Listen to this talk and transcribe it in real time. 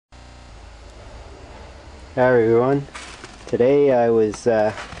Hi everyone. Today I was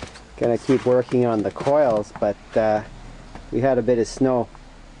gonna keep working on the coils, but we had a bit of snow.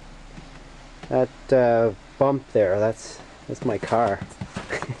 That bump there, that's my car.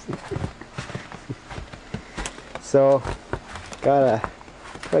 So got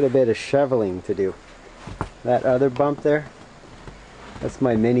quite a bit of shoveling to do. That other bump there, that's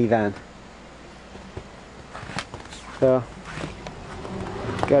my minivan. So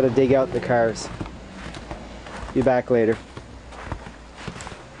gotta dig out the cars. Be back later.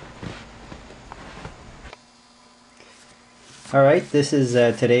 Alright, this is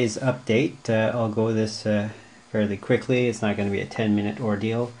today's update. I'll go this fairly quickly. It's not going to be a 10-minute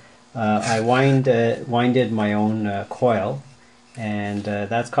ordeal. I winded my own coil, and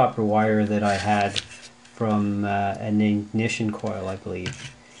that's copper wire that I had from an ignition coil, I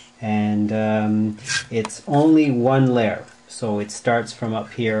believe. And it's only one layer, so it starts from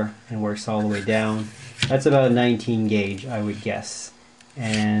up here and works all the way down. That's about 19 gauge, I would guess.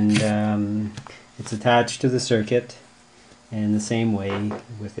 And it's attached to the circuit in the same way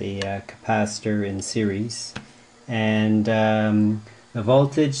with a capacitor in series. And the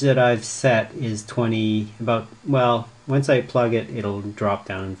voltage that I've set is 20, well, once I plug it, it'll drop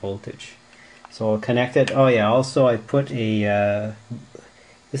down in voltage. So I'll connect it. Oh yeah, also I put a,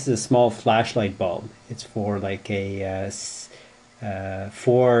 this is a small flashlight bulb. It's for like a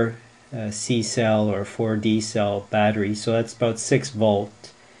 4 C cell or 4D cell battery, so that's about 6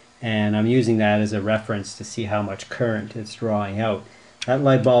 volt, and I'm using that as a reference to see how much current it's drawing out. That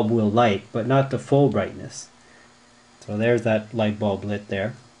light bulb will light, but not the full brightness. So there's that light bulb lit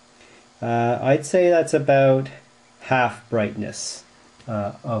there. I'd say that's about half brightness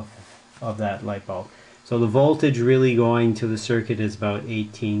of that light bulb. So the voltage really going to the circuit is about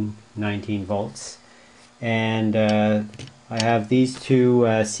 18, 19 volts. And I have these two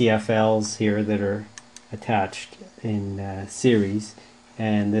CFLs here that are attached in series,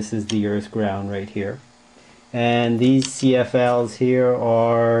 and this is the earth ground right here. And these CFLs here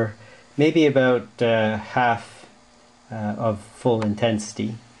are maybe about half of full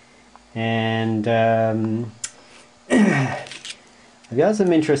intensity. And I've got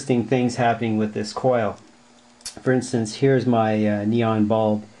some interesting things happening with this coil. For instance, here's my neon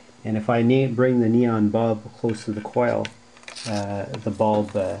bulb, and if I bring the neon bulb close to the coil, the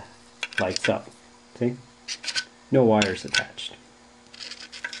bulb lights up. See? No wires attached.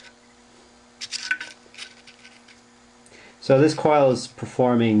 So this coil is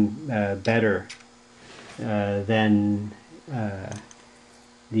performing better than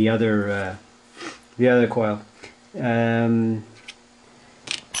the other coil.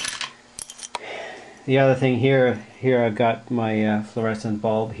 The other thing here I've got my fluorescent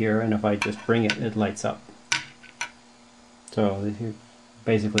bulb here, and if I just bring it, it lights up. So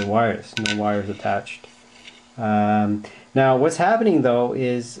basically wires, no wires attached. Now what's happening though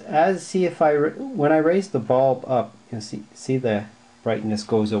is, when I raise the bulb up, you see the brightness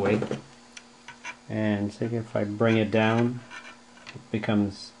goes away, and see if I bring it down, it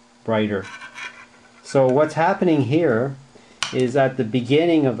becomes brighter. So what's happening here is at the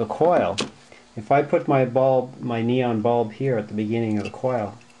beginning of the coil, if I put my neon bulb here at the beginning of the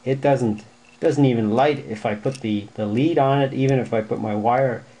coil, it doesn't even light if I put the lead on it. Even if I put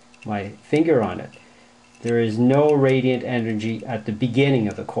my finger on it, there is no radiant energy at the beginning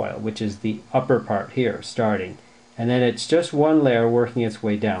of the coil, which is the upper part here starting, and then it's just one layer working its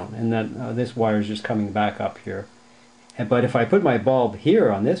way down, and then this wire is just coming back up here. But if I put my bulb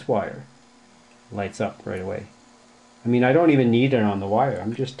here on this wire, it lights up right away. I mean, I don't even need it on the wire.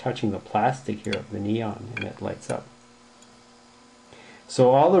 I'm just touching the plastic here of the neon, and it lights up.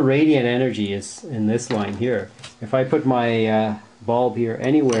 So all the radiant energy is in this line here. If I put my bulb here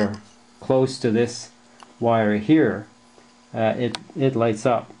anywhere close to this wire here, it lights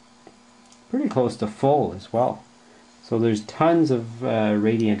up. Pretty close to full as well. So there's tons of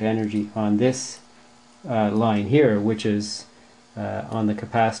radiant energy on this line here, which is on the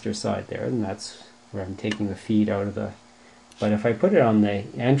capacitor side there, and that's where I'm taking the feed out of the. But if I put it on the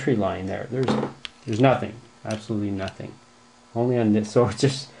entry line there, there's nothing, absolutely nothing. Only on this, so it's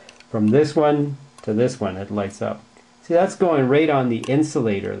just from this one to this one, it lights up. See, that's going right on the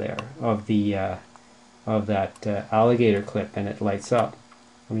insulator there of that alligator clip, and it lights up.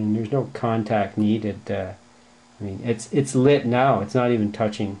 I mean, there's no contact needed. I mean, it's lit now. It's not even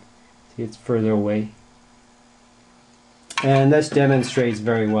touching. See, it's further away. And this demonstrates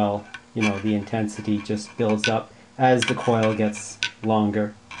very well, you know, the intensity just builds up as the coil gets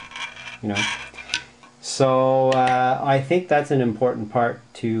longer, you know. So I think that's an important part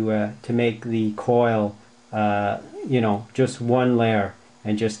to make the coil, you know, just one layer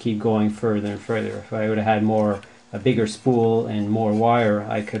and just keep going further and further. If I would have had a bigger spool and more wire,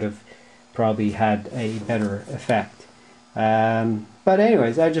 I could have probably had a better effect. But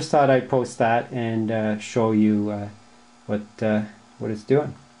anyways, I just thought I'd post that and show you what it's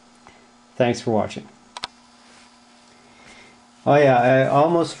doing. Thanks for watching. Oh yeah, I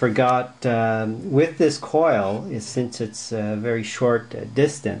almost forgot, with this coil, since it's a very short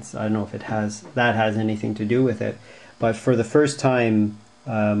distance, I don't know if that has anything to do with it, but for the first time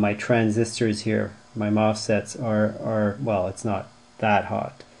my transistors here, my MOSFETs are well, it's not that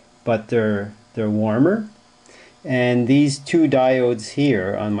hot, but they're warmer. And these two diodes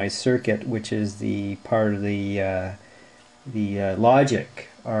here on my circuit, which is the part of the logic,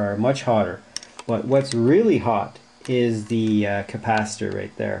 are much hotter. What's really hot is the capacitor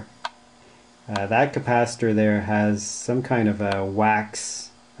right there. That capacitor there has some kind of a wax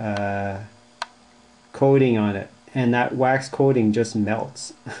coating on it, and that wax coating just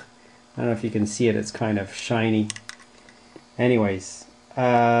melts. I don't know if you can see it, it's kind of shiny. Anyways,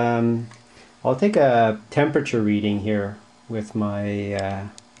 I'll take a temperature reading here with my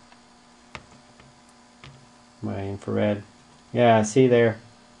my infrared. Yeah, see there,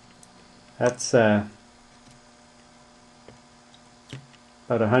 that's about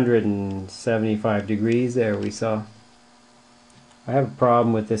 175 degrees there we saw. I have a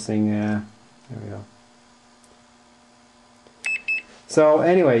problem with this thing. There we go. So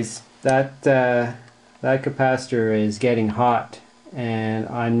anyways, that capacitor is getting hot, and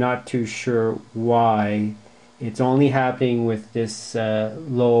I'm not too sure why. It's only happening with this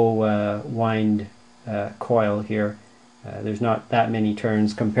low wind coil here. There's not that many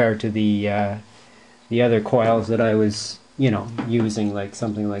turns compared to the other coils that I was using, like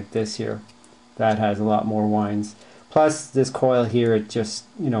something like this here. That has a lot more winds. Plus this coil here, it just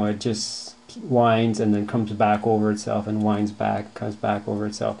winds and then comes back over itself and winds back, comes back over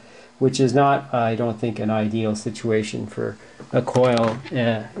itself, which is not, I don't think, an ideal situation for a coil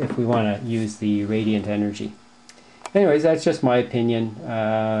if we want to use the radiant energy. Anyways, that's just my opinion,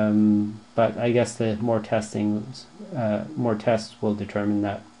 but I guess the more tests will determine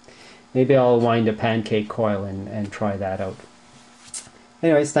that. Maybe I'll wind a pancake coil and try that out.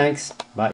 Anyways, thanks. Bye.